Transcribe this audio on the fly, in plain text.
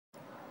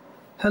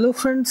Hello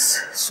friends,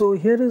 so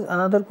here is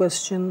another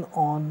question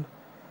on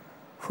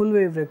full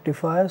wave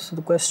rectifier. So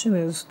the question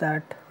is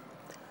that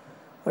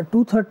a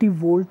 230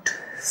 volt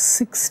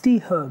 60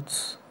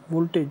 hertz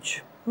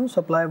voltage,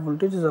 supply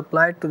voltage is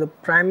applied to the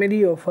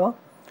primary of a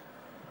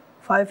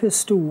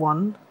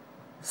 5:1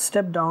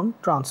 step down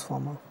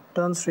transformer.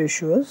 Turns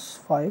ratio is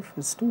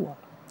 5:1,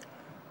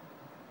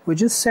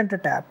 which is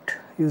center tapped,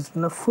 used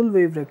in a full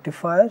wave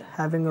rectifier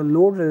having a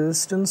load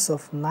resistance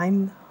of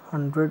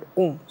 900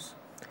 ohms.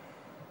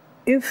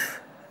 If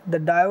the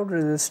diode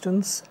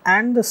resistance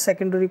and the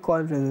secondary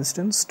coil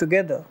resistance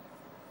together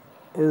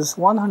is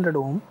 100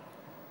 ohm,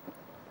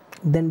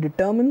 then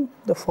determine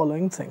the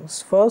following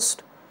things.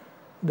 First,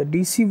 the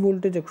DC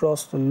voltage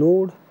across the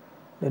load,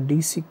 the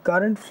DC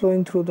current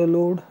flowing through the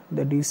load,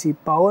 the DC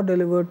power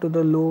delivered to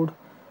the load,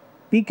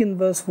 peak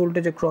inverse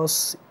voltage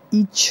across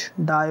each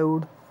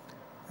diode,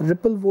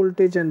 ripple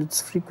voltage and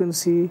its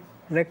frequency,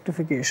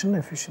 rectification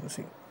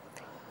efficiency.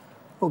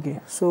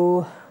 Okay,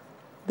 so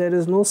there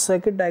is no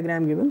circuit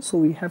diagram given, so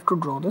we have to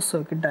draw the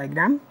circuit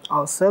diagram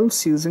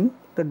ourselves using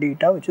the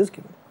data which is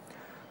given.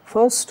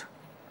 First,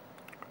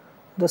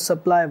 the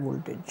supply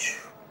voltage,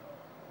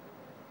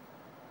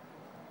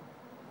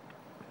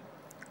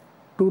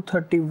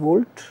 230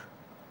 volt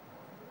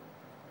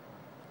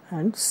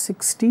and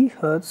 60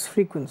 hertz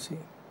frequency,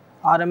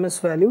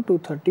 RMS value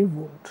 230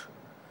 volt.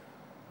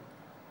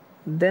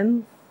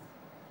 Then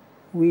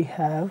we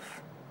have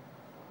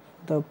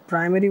the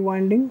primary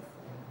winding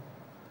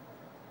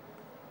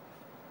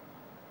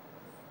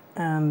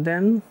and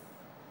then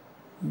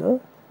the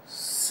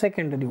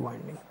secondary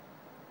winding.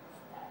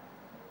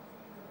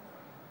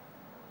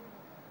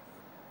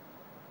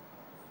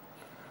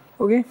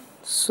 Okay,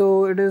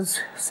 so it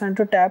is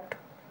center tapped.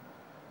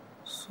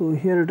 So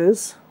here it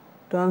is.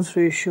 Turns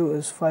ratio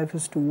is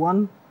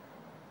 5:1.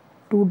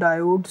 Two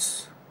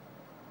diodes,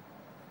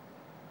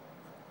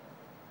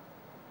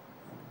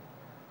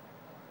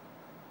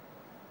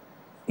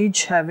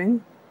 each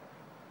having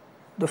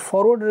the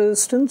forward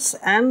resistance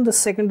and the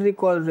secondary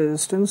coil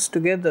resistance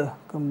together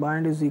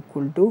combined is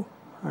equal to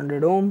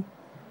 100 ohm.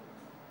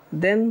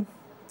 Then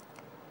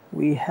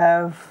we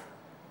have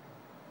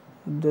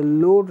the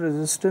load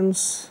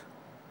resistance,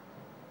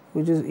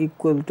 which is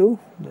equal to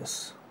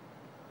this.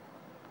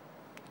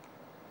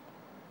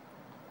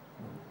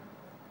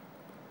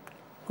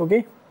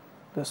 Okay,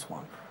 this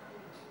one.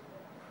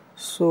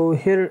 So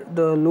here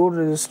the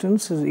load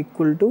resistance is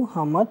equal to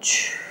how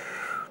much?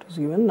 It is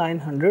given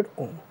 900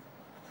 ohm.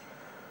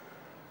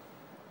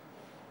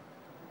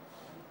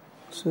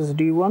 This is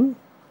D1,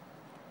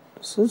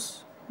 this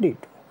is D2.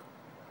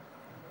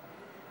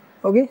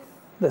 Okay,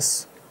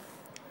 this.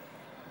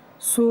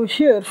 So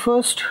here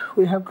first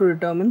we have to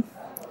determine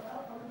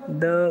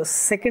the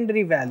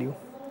secondary value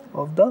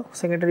of the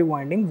secondary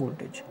winding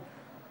voltage.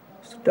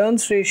 So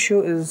turns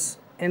ratio is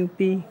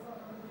NP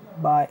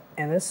by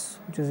NS,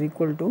 which is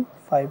equal to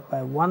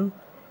 5/1.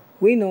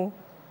 We know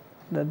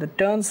that the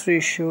turns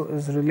ratio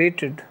is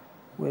related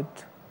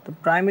with the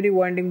primary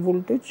winding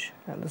voltage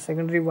and the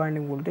secondary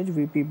winding voltage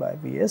Vp by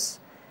Vs,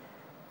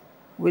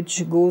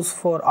 which goes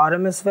for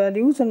RMS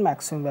values and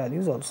maximum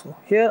values also.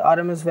 Here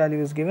RMS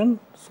value is given,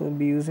 so we'll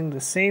be using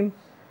the same.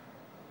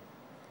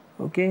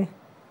 Okay,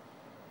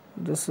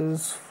 this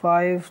is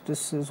 5,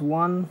 this is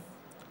 1.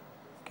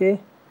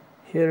 Okay,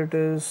 here it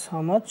is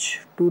how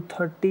much?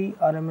 230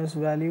 RMS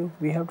value.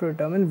 We have to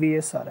determine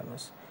Vs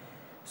RMS.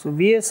 So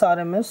Vs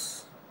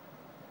RMS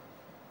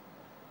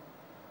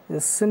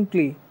is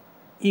simply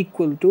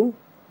equal to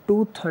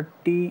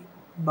 230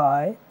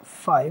 by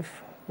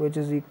 5, which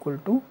is equal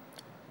to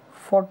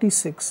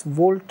 46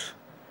 volt.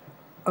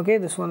 Okay,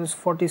 this one is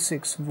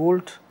 46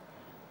 volt,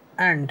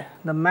 and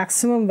the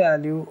maximum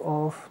value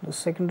of the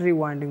secondary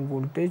winding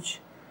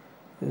voltage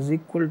is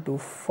equal to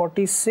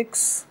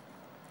 46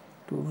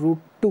 to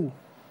root 2,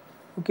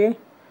 okay,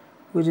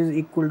 which is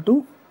equal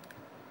to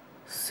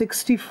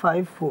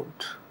 65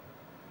 volt.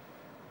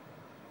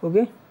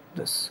 Okay,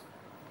 this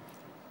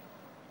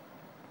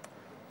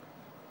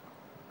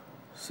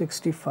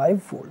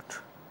 65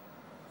 volt.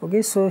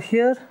 Okay, so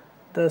here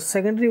the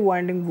secondary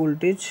winding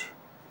voltage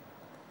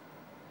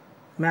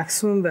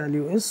maximum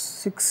value is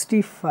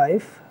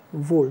 65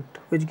 volt,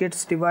 which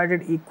gets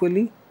divided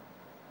equally.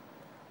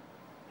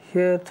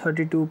 Here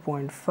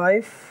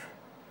 32.5,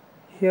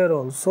 here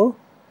also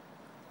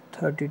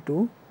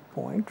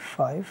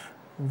 32.5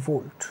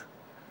 volt,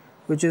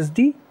 which is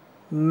the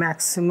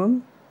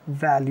maximum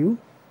value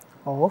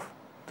of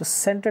the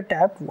center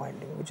tapped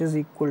winding, which is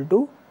equal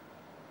to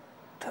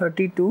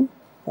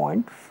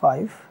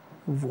 32.5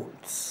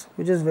 volts,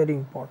 which is very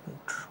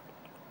important.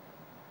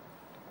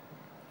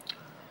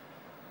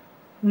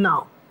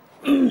 Now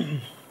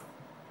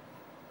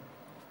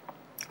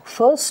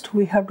first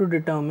we have to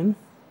determine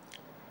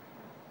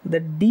the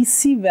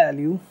DC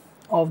value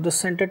of the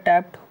center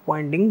tapped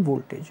winding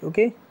voltage.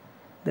 Okay,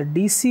 the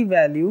DC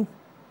value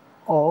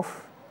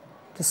of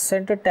the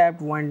center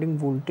tapped winding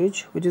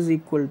voltage, which is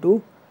equal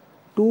to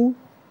 2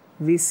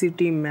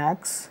 VCT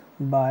max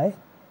by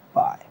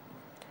pi,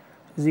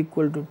 is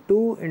equal to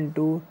 2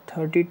 into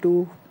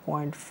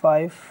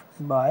 20.5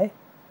 by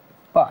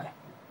pi.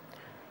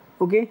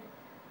 Okay,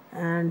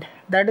 and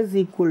that is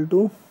equal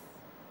to,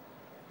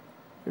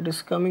 it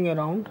is coming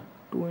around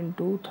 2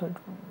 into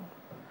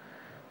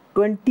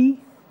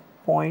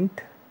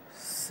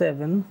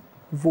 20.7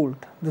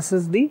 volt. This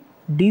is the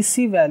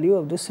DC value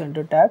of the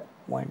center tap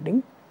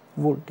winding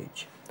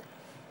voltage.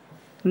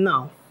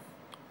 Now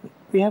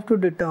we have to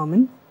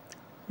determine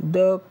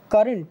the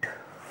current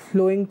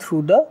flowing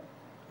through the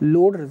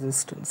load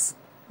resistance.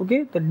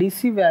 Okay, the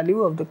DC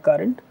value of the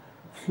current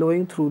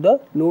flowing through the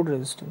load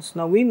resistance.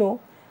 Now we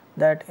know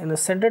that in a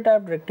center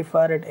tapped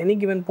rectifier at any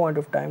given point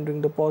of time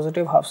during the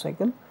positive half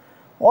cycle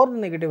or the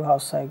negative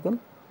half cycle,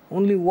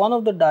 only one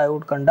of the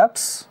diode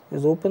conducts,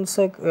 is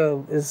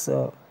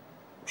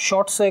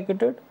short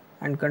circuited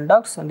and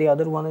conducts, and the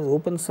other one is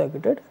open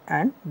circuited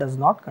and does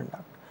not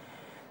conduct.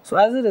 So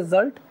as a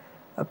result,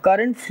 a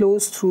current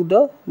flows through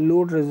the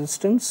load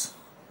resistance.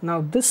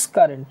 Now this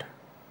current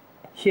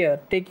here,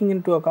 taking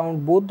into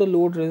account both the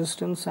load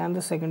resistance and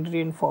the secondary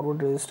and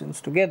forward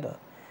resistance together,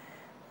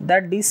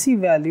 that DC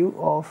value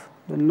of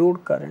the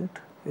load current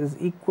is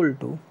equal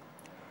to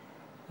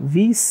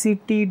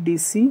VCT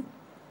DC,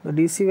 the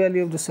DC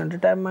value of the center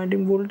tap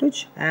winding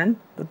voltage, and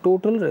the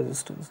total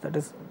resistance, that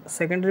is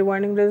secondary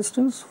winding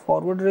resistance,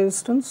 forward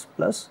resistance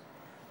plus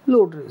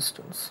load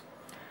resistance,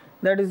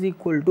 that is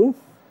equal to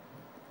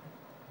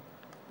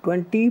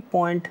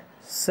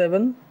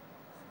 20.7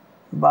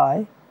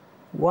 by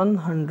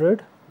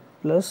 100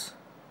 plus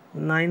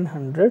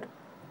 900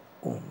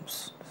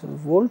 ohms. This is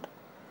volt,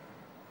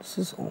 this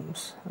is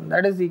ohms, and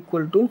that is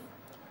equal to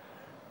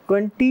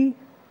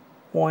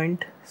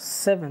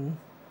 20.7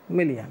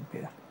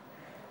 milliampere.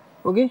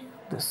 Okay,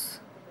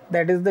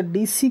 that is the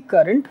DC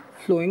current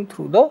flowing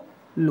through the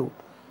load.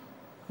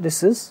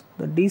 This is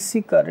the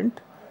DC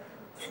current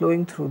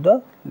flowing through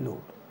the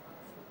load.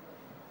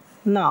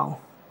 Now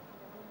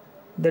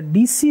the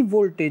DC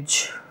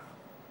voltage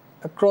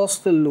across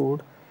the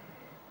load,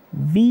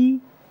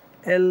 VLDC,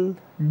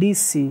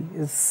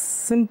 is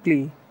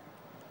simply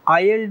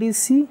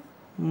ILDC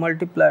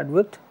multiplied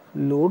with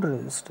load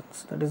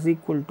resistance, that is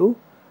equal to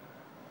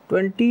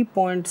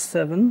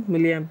 20.7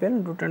 milliampere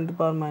into 10 to the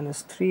power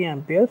minus 3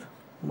 ampere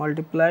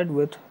multiplied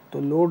with the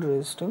load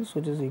resistance,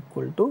 which is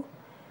equal to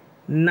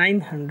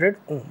 900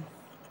 ohm,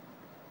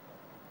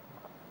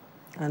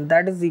 and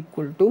that is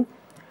equal to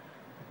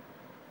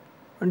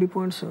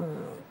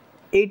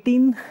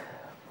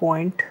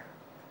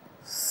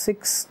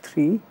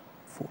 18.63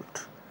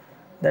 volt.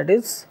 That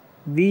is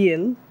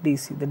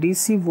VLDC, the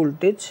DC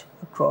voltage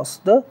across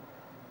the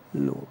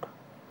load.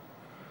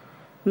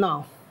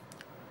 Now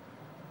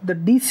the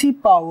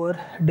DC power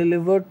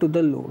delivered to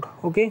the load,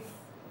 okay,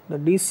 the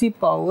DC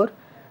power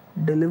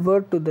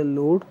delivered to the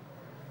load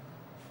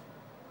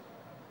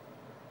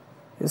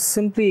is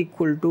simply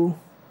equal to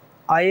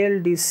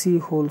ILDC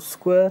whole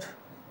square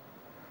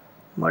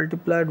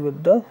multiplied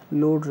with the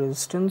load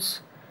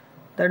resistance,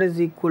 that is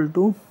equal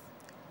to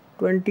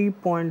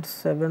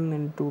 20.7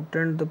 into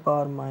 10 to the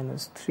power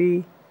minus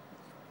 3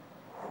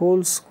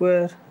 whole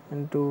square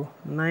into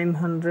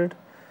 900,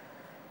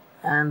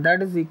 and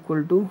that is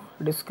equal to,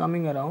 it is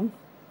coming around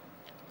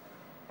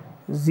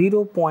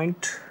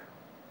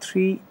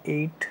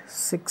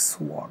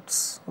 0.386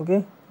 watts.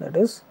 Okay, that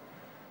is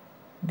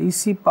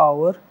DC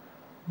power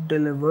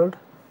delivered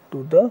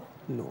to the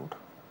load.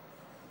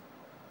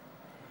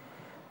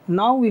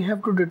 Now we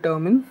have to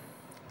determine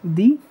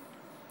the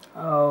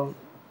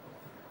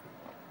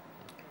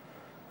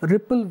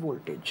ripple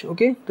voltage,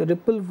 okay, the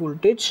ripple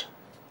voltage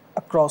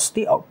across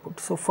the output.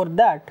 So for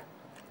that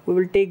we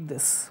will take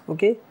this,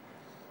 okay,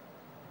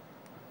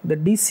 the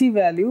DC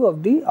value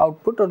of the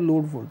output or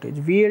load voltage,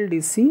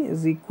 VLDC,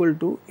 is equal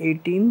to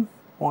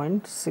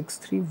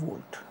 18.63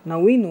 volt. Now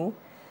we know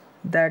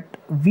that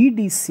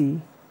VDC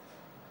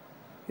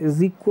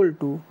is equal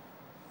to,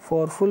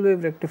 for full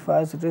wave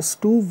rectifiers, it is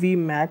 2 V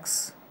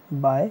max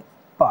by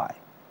pi.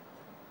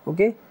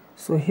 Okay,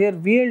 so here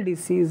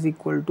VLDC is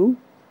equal to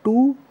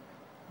 2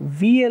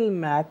 VL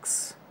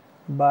max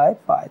by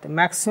pi, the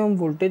maximum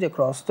voltage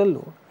across the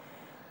load.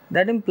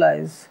 That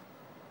implies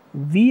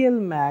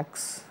VL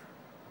max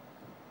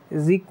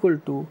is equal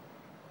to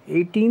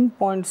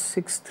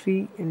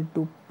 18.63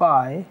 into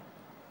pi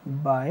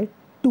by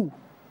 2.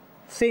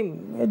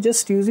 Same, we are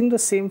just using the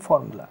same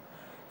formula.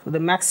 So the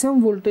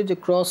maximum voltage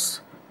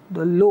across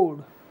the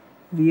load,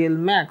 VL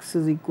max,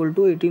 is equal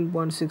to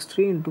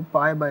 18.63 into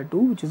pi by 2,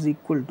 which is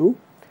equal to,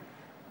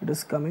 it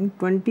is coming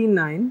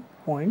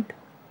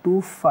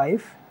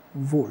 29.25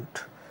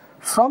 volt.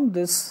 From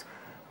this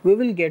we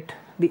will get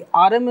the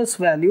RMS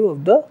value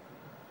of the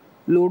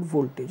load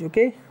voltage,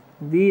 okay,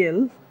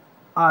 VL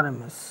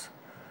RMS.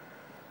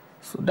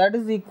 So that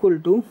is equal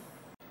to,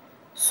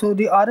 so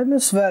the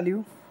RMS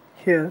value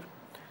here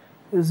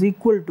is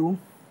equal to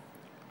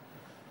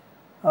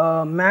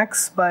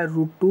max by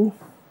root 2,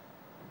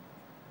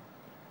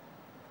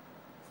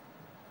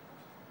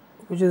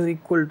 which is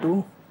equal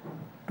to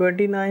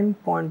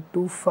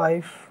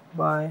 29.25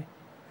 by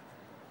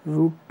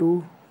root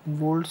 2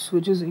 volts,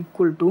 which is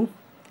equal to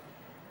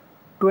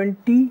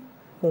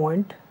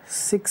 20.7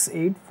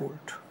 2.68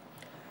 volt.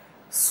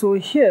 So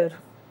here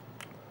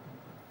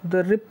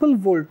the ripple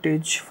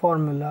voltage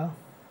formula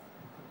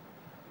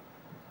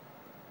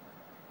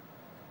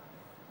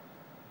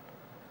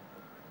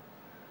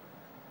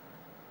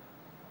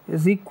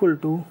is equal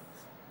to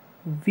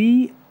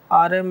V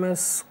RMS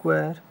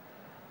square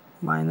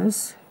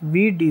minus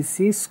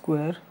VDC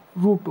square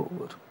root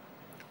over.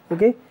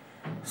 Okay,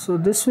 so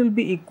this will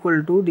be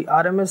equal to the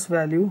RMS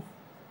value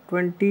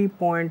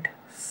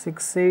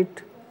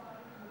 20.68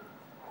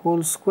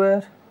 whole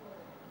square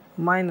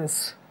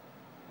minus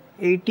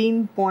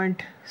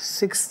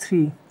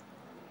 18.63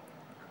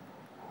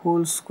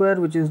 whole square,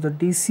 which is the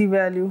DC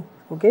value.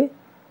 Okay,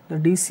 the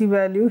DC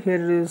value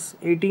here is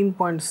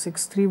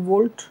 18.63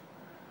 volt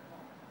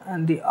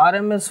and the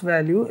RMS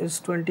value is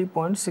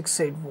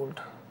 20.68 volt.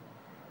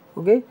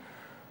 Okay,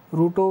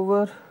 root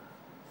over,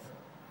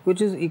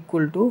 which is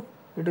equal to,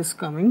 it is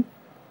coming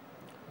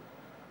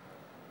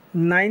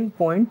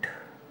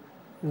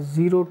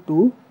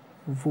 9.02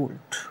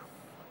 volt.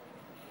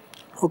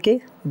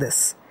 Okay,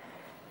 this.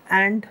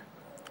 And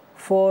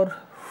for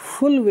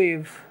full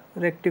wave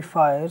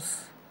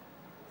rectifiers,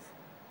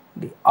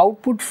 the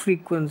output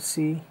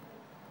frequency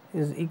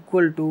is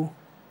equal to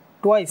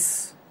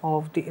twice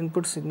of the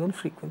input signal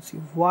frequency.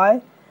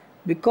 Why?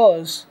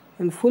 Because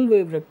in full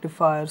wave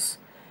rectifiers,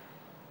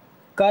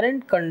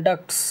 current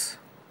conducts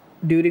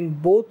during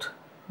both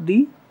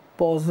the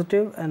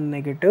positive and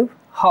negative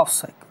half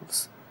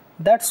cycles.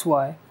 That's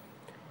why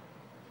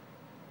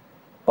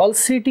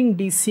pulsating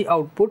DC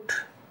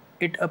output,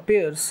 it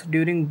appears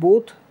during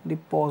both the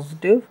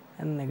positive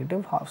and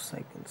negative half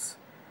cycles.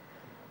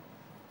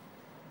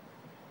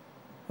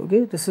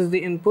 Okay, this is the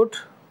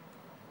input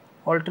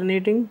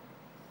alternating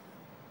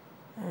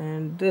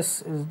and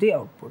this is the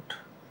output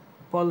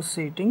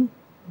pulsating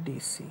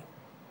DC.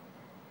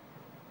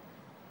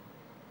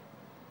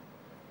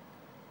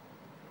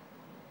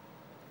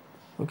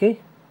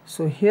 Okay,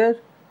 so here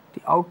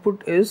the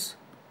output is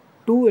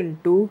 2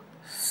 into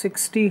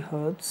 60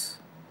 Hertz,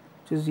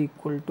 which is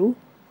equal to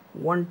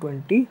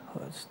 120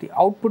 Hertz. The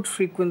output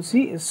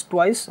frequency is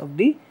twice of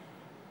the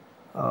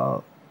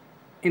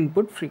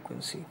input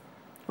frequency.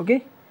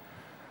 Okay,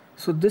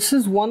 so this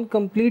is one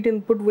complete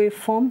input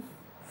waveform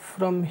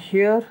from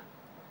here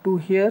to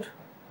here,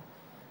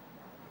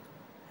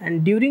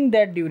 and during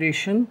that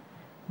duration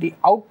the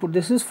output,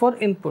 this is for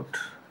input,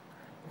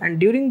 and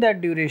during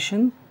that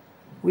duration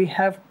we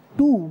have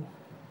two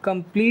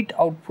complete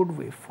output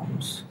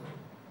waveforms,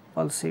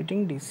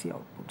 pulsating DC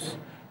outputs.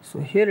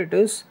 So here it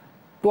is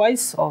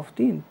twice of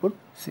the input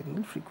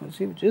signal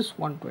frequency, which is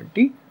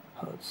 120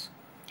 Hertz.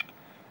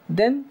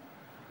 Then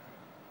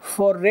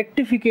for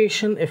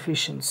rectification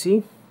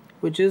efficiency,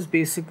 which is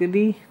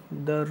basically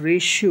the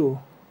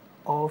ratio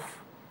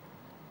of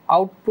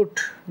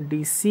output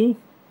DC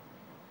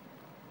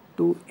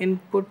to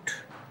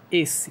input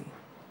AC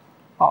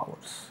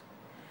powers.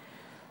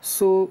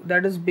 So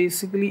that is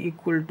basically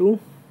equal to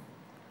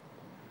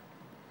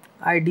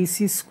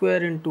IDC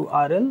square into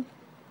RL,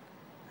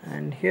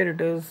 and here it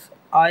is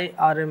I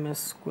RMS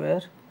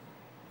square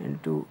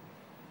into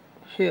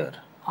here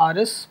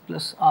RS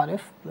plus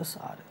RF plus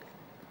RL.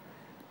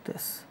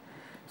 This.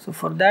 So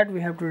for that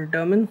we have to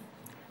determine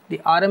the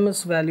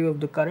RMS value of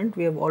the current.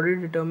 We have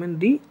already determined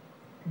the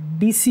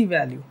DC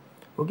value.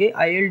 Okay,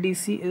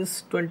 ILDC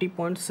is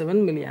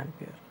 20.7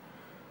 milliampere.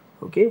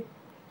 Okay,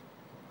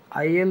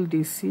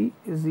 ILDC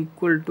is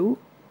equal to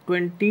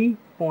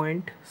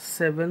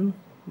 20.7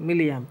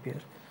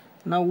 milliampere.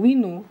 Now we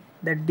know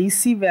that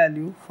DC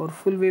value for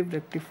full wave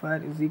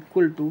rectifier is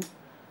equal to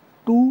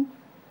 2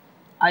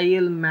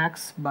 IL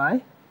max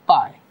by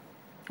pi.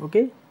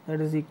 Okay,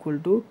 that is equal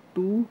to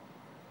 2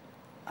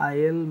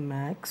 IL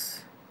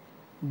max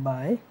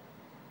by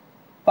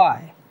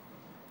pi.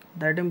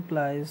 That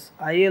implies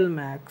IL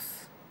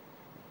max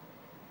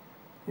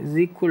is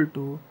equal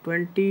to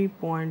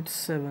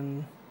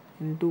 20.7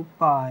 into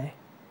pi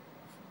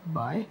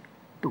by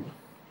 2.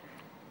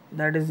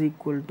 That is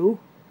equal to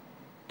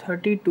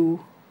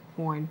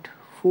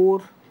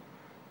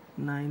 32.499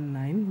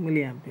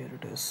 milliampere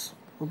it is.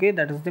 Okay,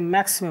 that is the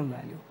maximum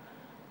value.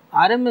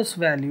 RMS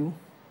value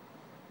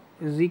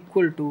is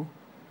equal to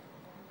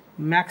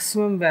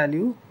maximum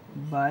value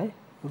by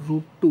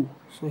root 2.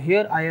 So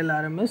here IL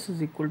RMS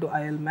is equal to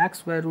IL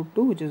max by root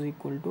 2, which is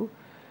equal to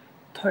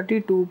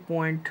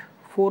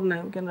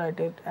 32.49. We can write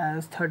it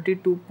as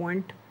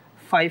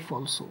 32.5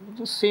 also,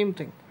 the same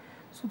thing.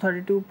 So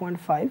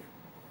 32.5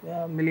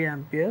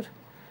 milliampere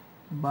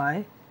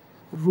by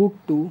root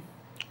 2,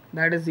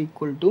 that is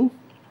equal to,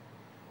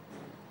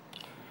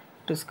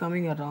 it is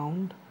coming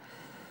around,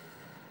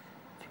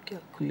 if you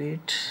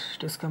calculate,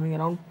 it is coming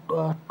around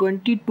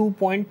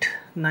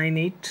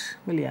 22.98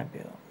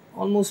 milliampere,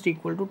 almost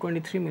equal to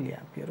 23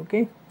 milliampere.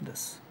 Okay,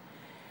 this.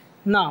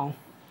 Now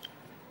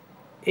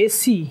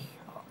AC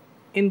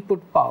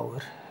input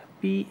power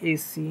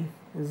PAC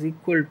is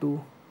equal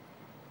to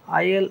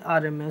IL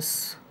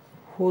RMS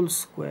whole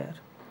square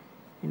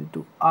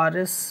into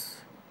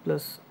RS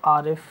plus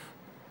RF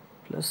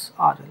plus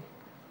RL.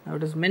 Now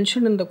it is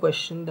mentioned in the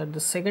question that the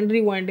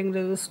secondary winding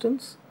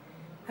resistance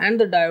and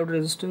the diode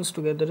resistance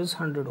together is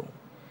 100 ohm.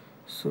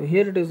 So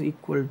here it is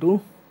equal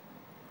to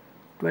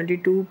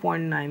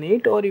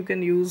 22.98, or you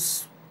can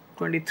use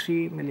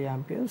 23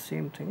 milliamperes,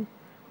 same thing.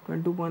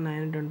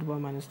 22.9 10 to the power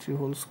minus 3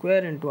 whole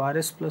square into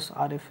RS plus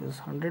RF is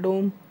 100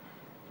 ohm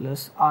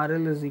plus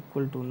RL is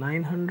equal to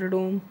 900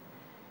 ohm.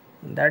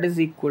 And that is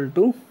equal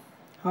to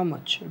how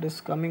much? It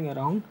is coming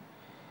around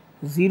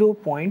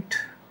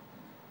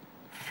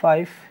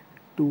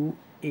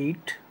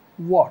 0.528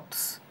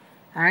 watts,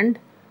 and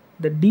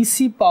the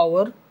DC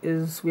power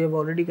is, we have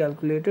already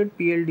calculated,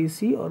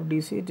 PLDC or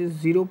DC, it is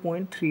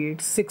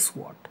 0.386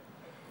 watt.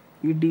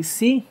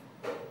 EDC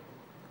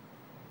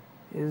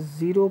is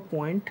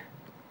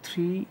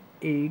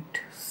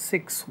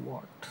 0.386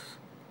 watts.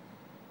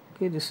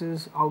 Okay, this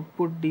is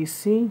output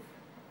DC,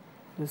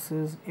 this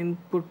is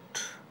input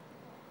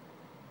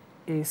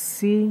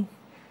AC.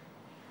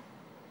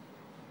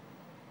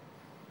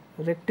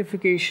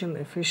 Rectification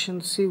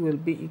efficiency will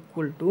be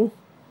equal to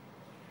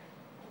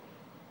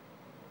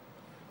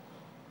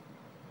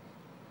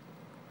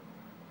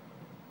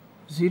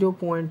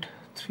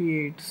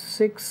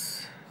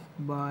 0.386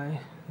 by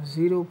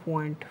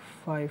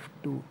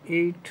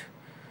 0.528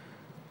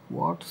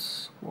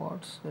 watts.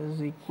 That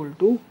is equal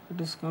to,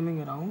 it is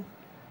coming around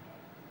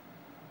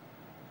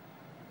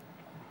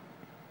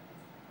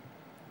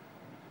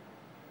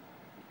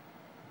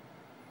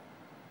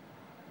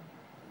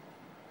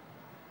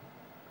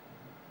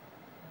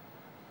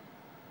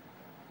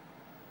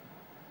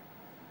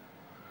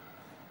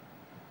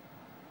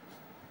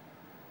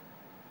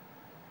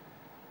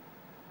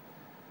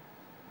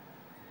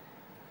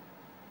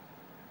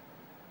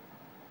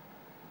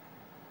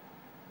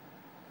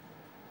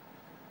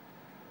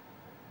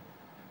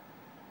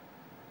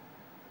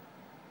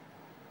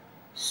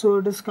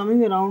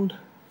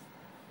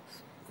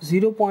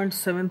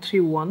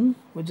 0.731,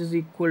 which is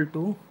equal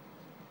to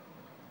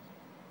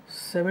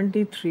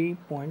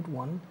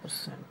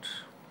 73.1%.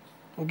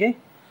 Okay,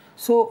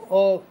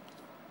 so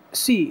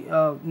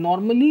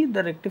normally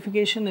the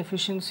rectification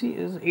efficiency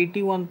is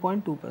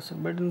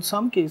 81.2%, but in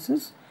some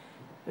cases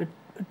it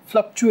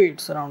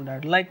fluctuates around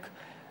that. Like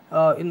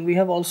we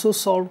have also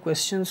solved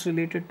questions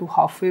related to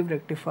half wave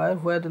rectifier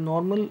where the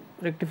normal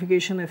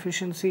rectification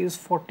efficiency is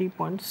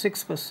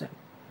 40.6%.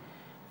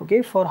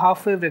 okay, for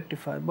half wave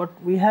rectifier, but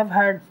we have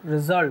had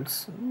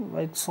results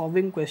like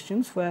solving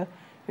questions where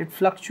it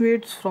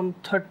fluctuates from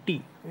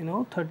 30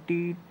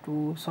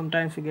 to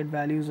sometimes we get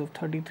values of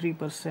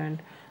 33%,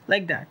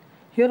 like that.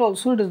 Here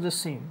also it is the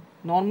same.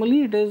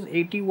 Normally it is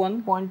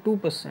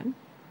 81.2%,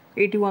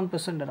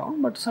 81%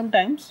 around, but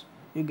sometimes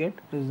you get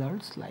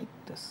results like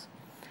this.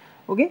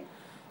 Okay,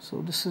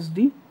 so this is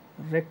the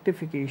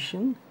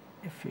rectification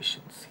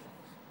efficiency.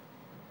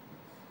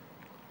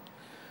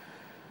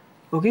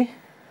 Okay,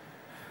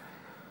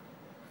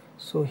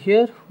 so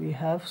here we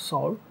have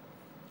solved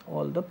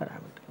all the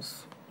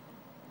parameters.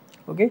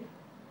 Okay.